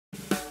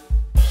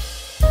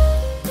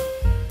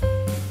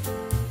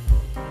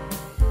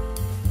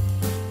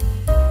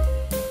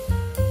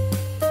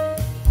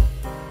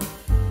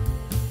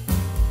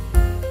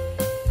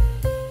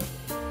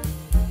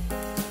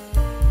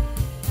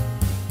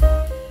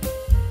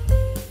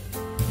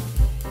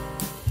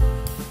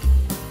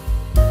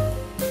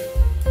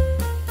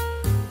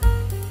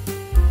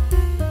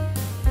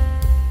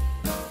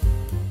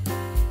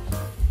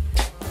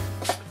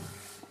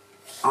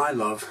I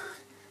love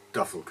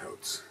duffel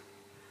coats.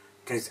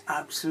 There's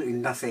absolutely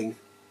nothing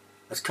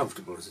as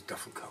comfortable as a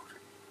duffel coat.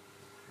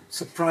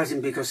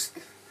 Surprising because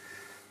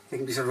they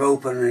can be sort of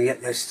open and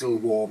yet they're still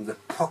warm. The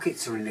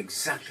pockets are in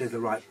exactly the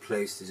right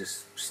place to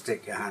just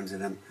stick your hands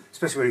in them,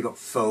 especially when you've got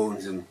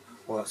phones and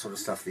all that sort of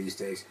stuff these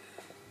days.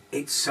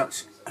 It's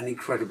such an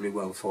incredibly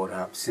well thought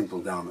out, simple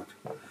garment.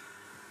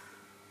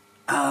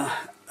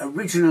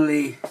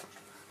 Originally,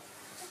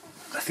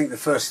 I think the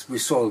first we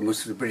saw them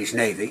was for the British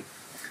Navy.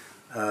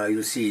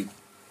 You'll see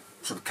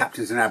sort of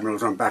captains and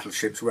admirals on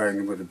battleships wearing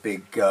them with a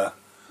big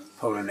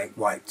polo neck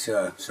white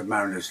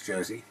submariner's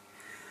jersey.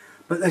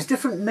 But there's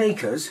different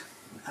makers,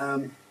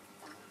 and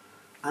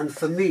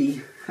for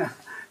me,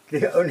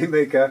 the only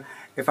maker,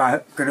 if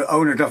I'm going to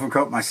own a duffel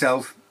coat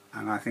myself,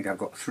 and I think I've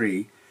got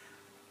 3,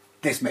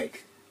 this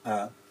make,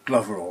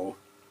 Gloverall,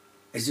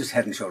 is just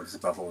head and shoulders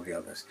above all the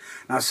others.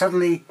 Now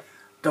suddenly,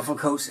 duffel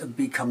coats have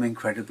become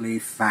incredibly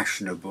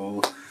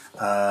fashionable,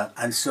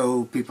 and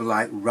so people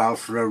like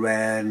Ralph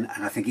Lauren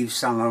and I think Yves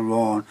Saint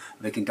Laurent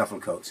making duffel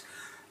coats.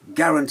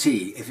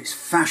 Guarantee, if it's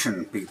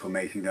fashion people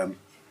making them,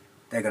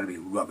 they're going to be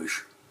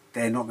rubbish.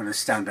 They're not going to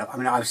stand up. I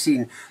mean, I've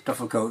seen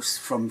duffel coats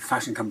from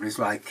fashion companies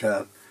like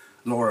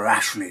Laura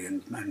Ashley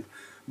and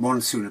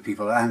Monsoon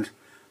people, and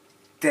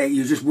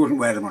you just wouldn't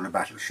wear them on a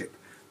battleship.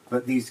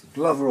 But these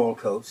Gloverall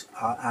coats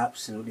are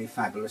absolutely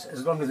fabulous,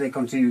 as long as they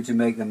continue to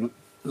make them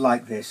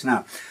like this.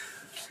 Now,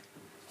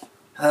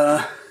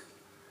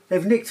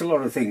 they've nicked a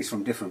lot of things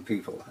from different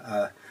people.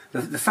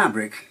 The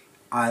fabric,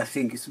 I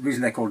think, is the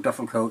reason they're called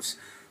duffel coats.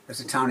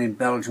 There's a town in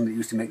Belgium that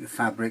used to make the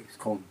fabric. It's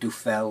called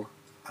Duffel.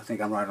 I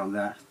think I'm right on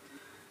that.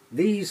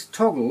 These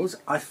toggles,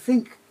 I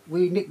think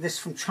we nicked this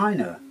from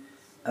China.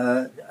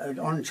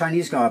 On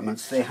Chinese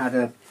garments, they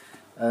had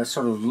a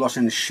sort of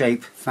lozenge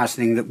shape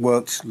fastening that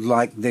worked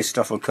like this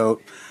duffel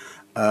coat.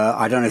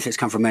 I don't know if it's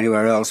come from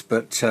anywhere else,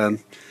 but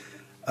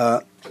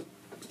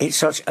it's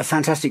such a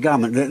fantastic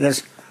garment.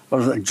 There's a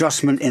lot of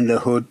adjustment in the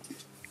hood.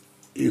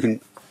 You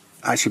can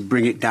actually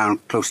bring it down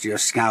close to your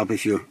scalp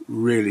if you're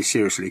really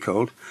seriously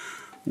cold.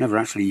 Never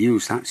actually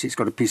used that. See, it's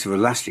got a piece of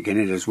elastic in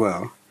it as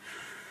well.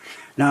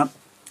 Now,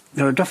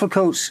 there are duffel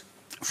coats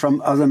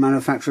from other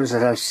manufacturers,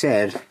 as I've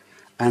said,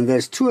 and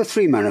there's 2 or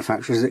 3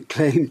 manufacturers that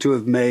claim to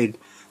have made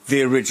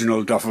the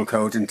original duffel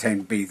coat and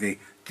tend to be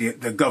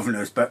the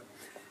governors, but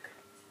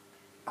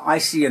I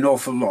see an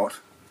awful lot,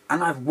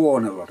 and I've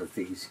worn a lot of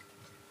these.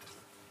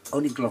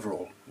 Only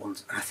Gloverall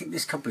ones. I think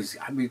this company's,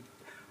 I mean,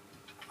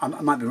 I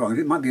might be wrong,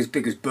 it might be as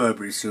big as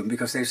Burberry soon,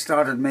 because they've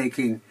started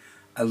making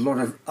a lot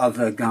of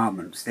other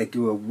garments. They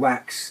do a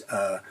wax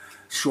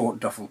short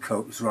duffel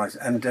coat as well,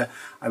 and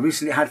I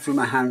recently had through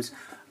my hands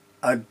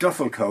a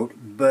duffel coat,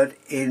 but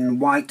in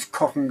white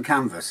cotton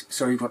canvas,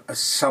 so you've got a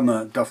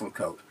summer duffel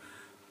coat.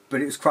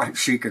 But it was quite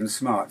chic and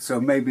smart, so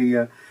maybe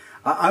I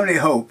only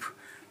hope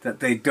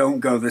that they don't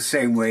go the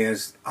same way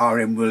as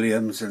R.M.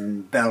 Williams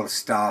and Bell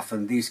Staff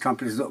and these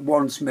companies that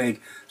once made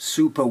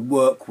super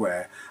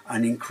workwear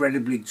and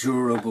incredibly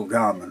durable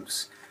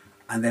garments,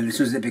 and then as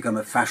soon as they become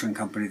a fashion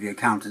company, the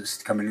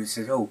accountants come in and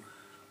say, oh,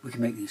 we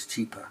can make these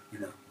cheaper, you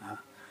know,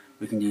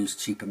 we can use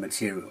cheaper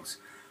materials.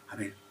 I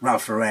mean,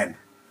 Ralph Lauren,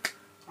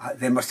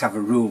 they must have a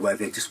rule where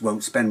they just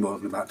won't spend more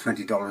than about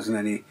 $20 on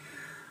any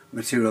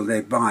material they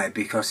buy,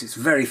 because it's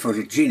very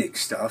photogenic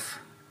stuff,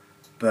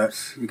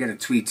 but you get a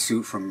tweed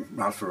suit from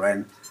Ralph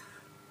Lauren,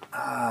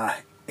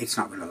 it's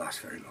not going to last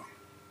very long.